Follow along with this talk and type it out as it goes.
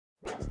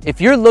If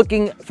you're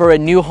looking for a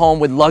new home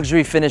with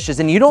luxury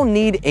finishes and you don't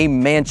need a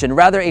mansion,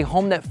 rather a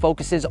home that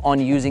focuses on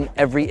using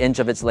every inch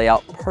of its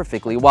layout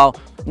perfectly while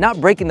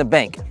not breaking the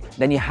bank,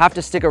 then you have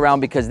to stick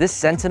around because this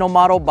Sentinel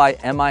model by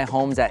MI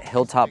Homes at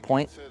Hilltop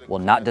Point will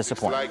not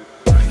disappoint.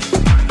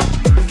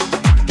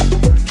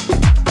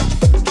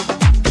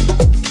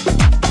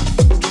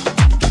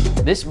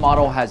 This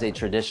model has a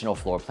traditional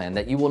floor plan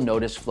that you will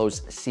notice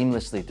flows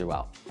seamlessly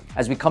throughout.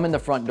 As we come in the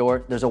front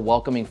door, there's a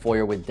welcoming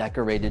foyer with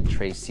decorated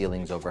tray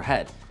ceilings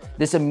overhead.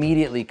 This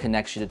immediately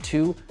connects you to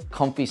two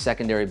comfy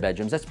secondary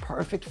bedrooms. That's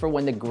perfect for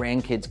when the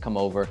grandkids come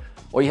over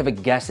or you have a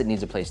guest that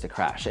needs a place to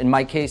crash. In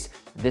my case,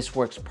 this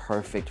works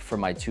perfect for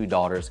my two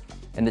daughters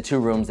and the two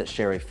rooms that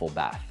share a full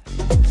bath.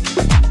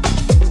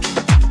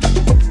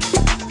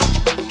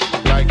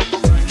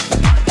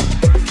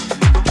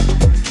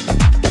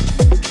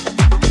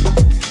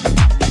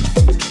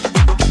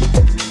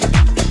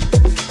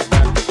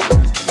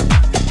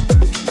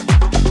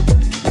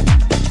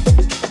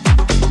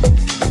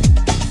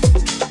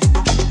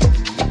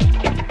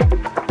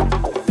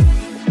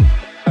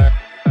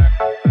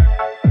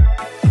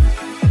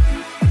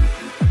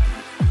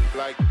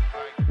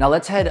 Now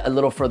let's head a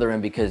little further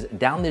in because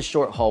down this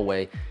short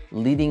hallway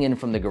leading in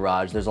from the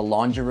garage, there's a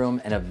laundry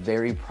room and a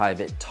very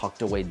private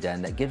tucked away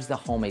den that gives the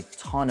home a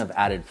ton of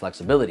added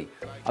flexibility.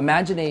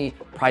 Imagine a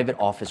private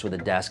office with a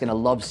desk and a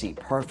love seat,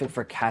 perfect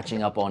for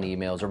catching up on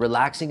emails or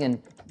relaxing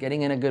and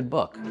getting in a good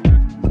book.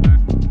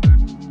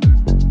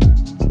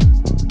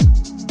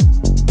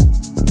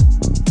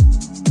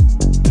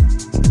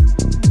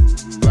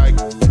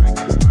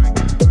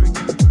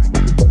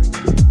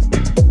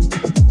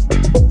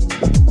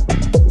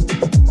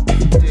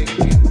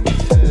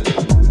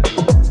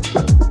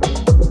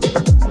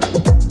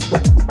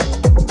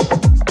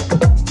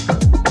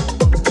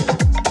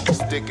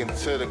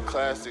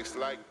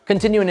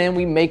 Continuing in,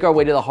 we make our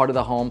way to the heart of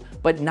the home,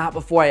 but not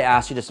before I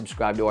ask you to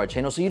subscribe to our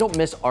channel so you don't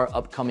miss our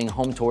upcoming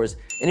home tours.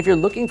 And if you're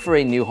looking for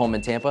a new home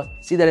in Tampa,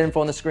 see that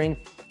info on the screen?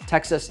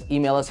 Text us,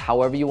 email us,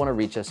 however you want to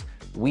reach us.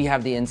 We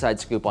have the inside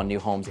scoop on new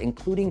homes,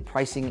 including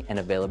pricing and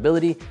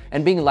availability.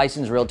 And being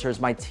licensed realtors,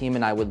 my team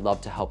and I would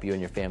love to help you and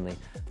your family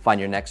find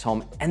your next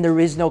home, and there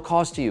is no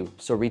cost to you,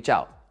 so reach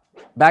out.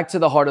 Back to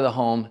the heart of the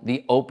home,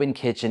 the open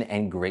kitchen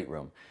and great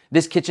room.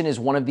 This kitchen is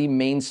one of the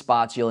main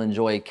spots you'll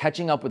enjoy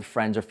catching up with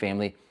friends or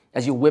family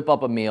as you whip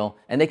up a meal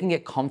and they can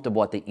get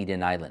comfortable at the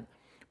Eden Island.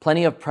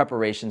 Plenty of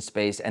preparation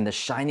space and the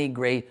shiny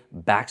gray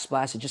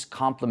backsplash, it just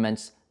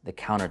complements the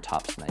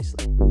countertops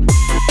nicely.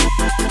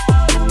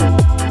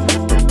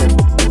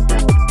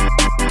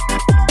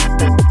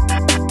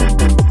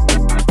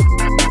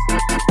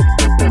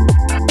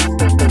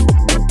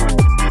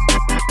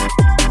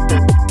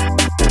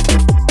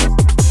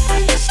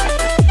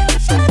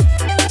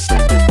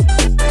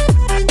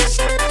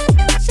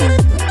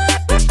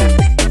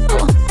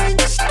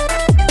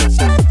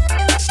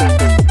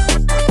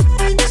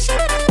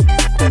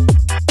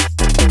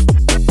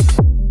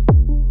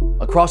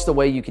 Across the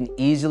way, you can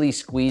easily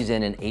squeeze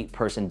in an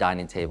 8-person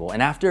dining table.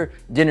 And after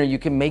dinner, you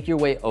can make your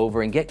way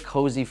over and get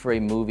cozy for a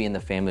movie in the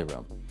family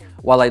room.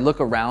 While I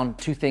look around,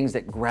 two things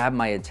that grab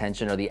my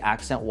attention are the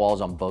accent walls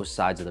on both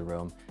sides of the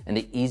room and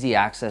the easy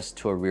access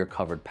to a rear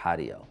covered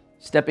patio.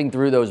 Stepping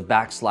through those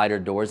back slider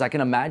doors, I can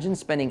imagine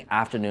spending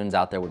afternoons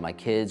out there with my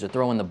kids or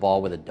throwing the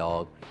ball with a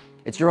dog.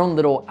 It's your own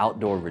little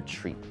outdoor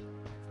retreat.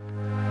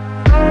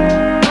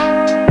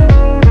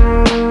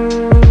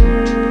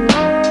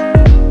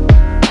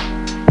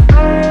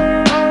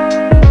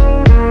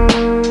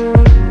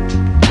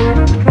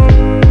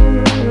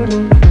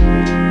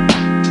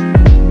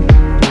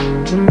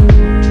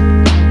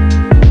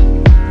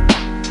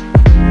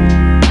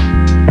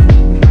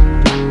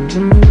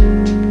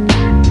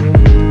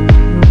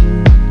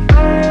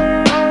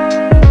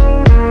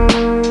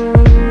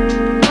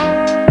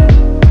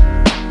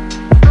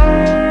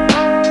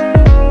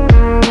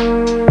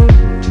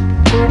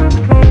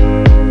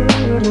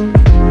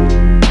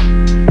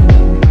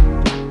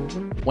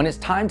 When it's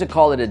time to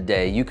call it a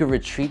day, you could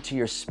retreat to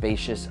your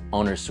spacious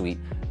owner suite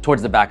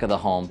towards the back of the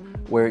home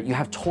where you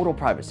have total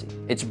privacy.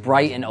 It's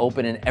bright and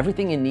open and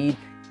everything you need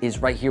is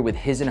right here with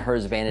his and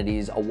hers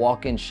vanities, a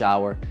walk-in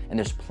shower, and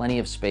there's plenty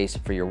of space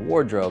for your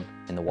wardrobe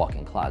in the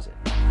walk-in closet.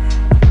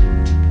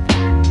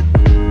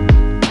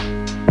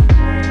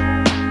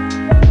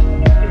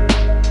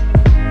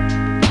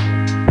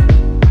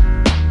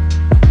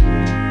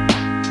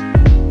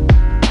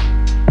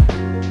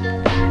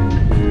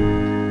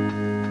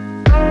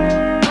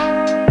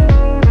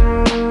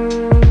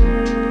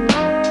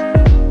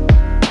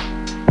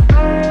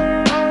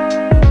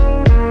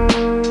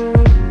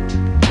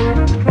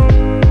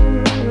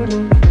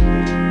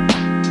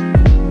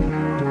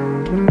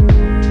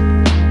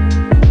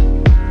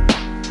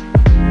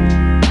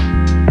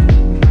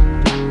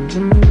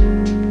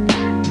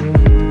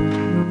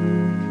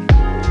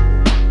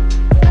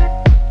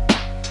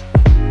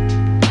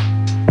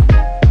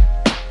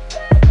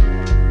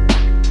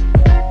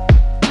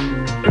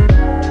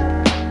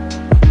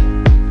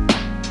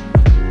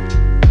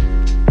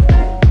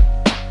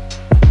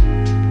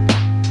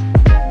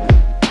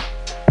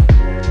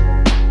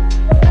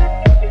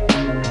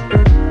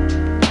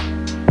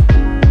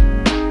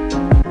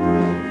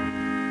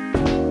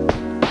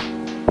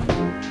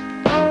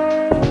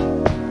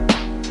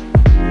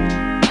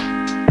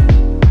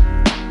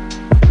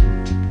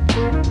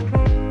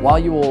 While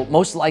you will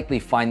most likely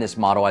find this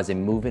model as a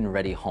move-in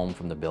ready home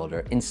from the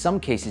builder, in some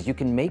cases you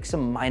can make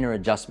some minor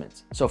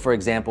adjustments. So for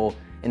example,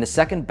 in the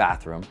second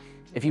bathroom,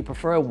 if you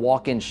prefer a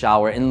walk-in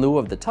shower in lieu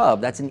of the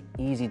tub, that's an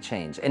easy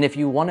change. And if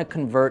you want to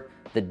convert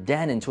the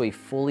den into a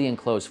fully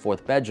enclosed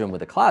fourth bedroom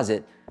with a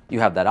closet, you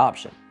have that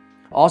option.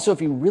 Also,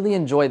 if you really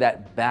enjoy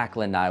that back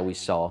lanai we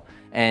saw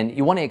and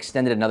you want to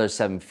extend it another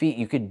 7 feet,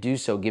 you could do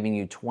so, giving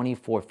you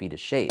 24 feet of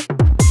shade.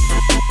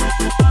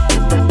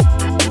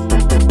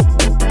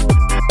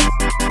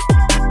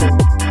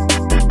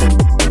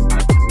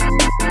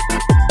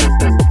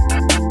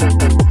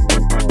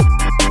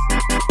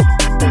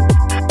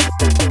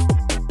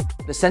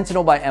 The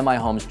Sentinel by MI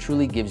Homes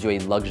truly gives you a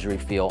luxury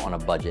feel on a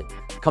budget,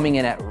 coming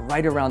in at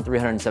right around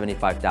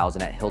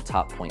 $375,000 at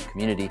Hilltop Point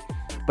Community.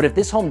 But if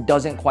this home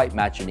doesn't quite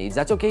match your needs,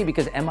 that's okay,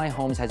 because MI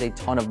Homes has a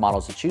ton of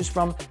models to choose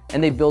from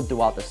and they build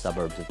throughout the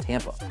suburbs of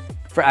Tampa.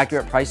 For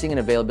accurate pricing and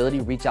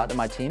availability, reach out to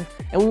my team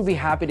and we'll be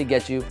happy to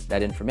get you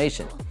that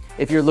information.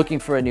 If you're looking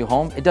for a new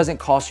home, it doesn't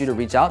cost you to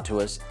reach out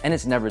to us and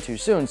it's never too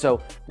soon. So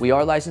we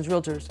are licensed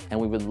realtors and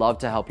we would love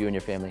to help you and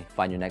your family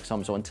find your next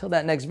home. So until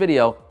that next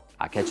video,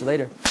 I'll catch you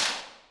later.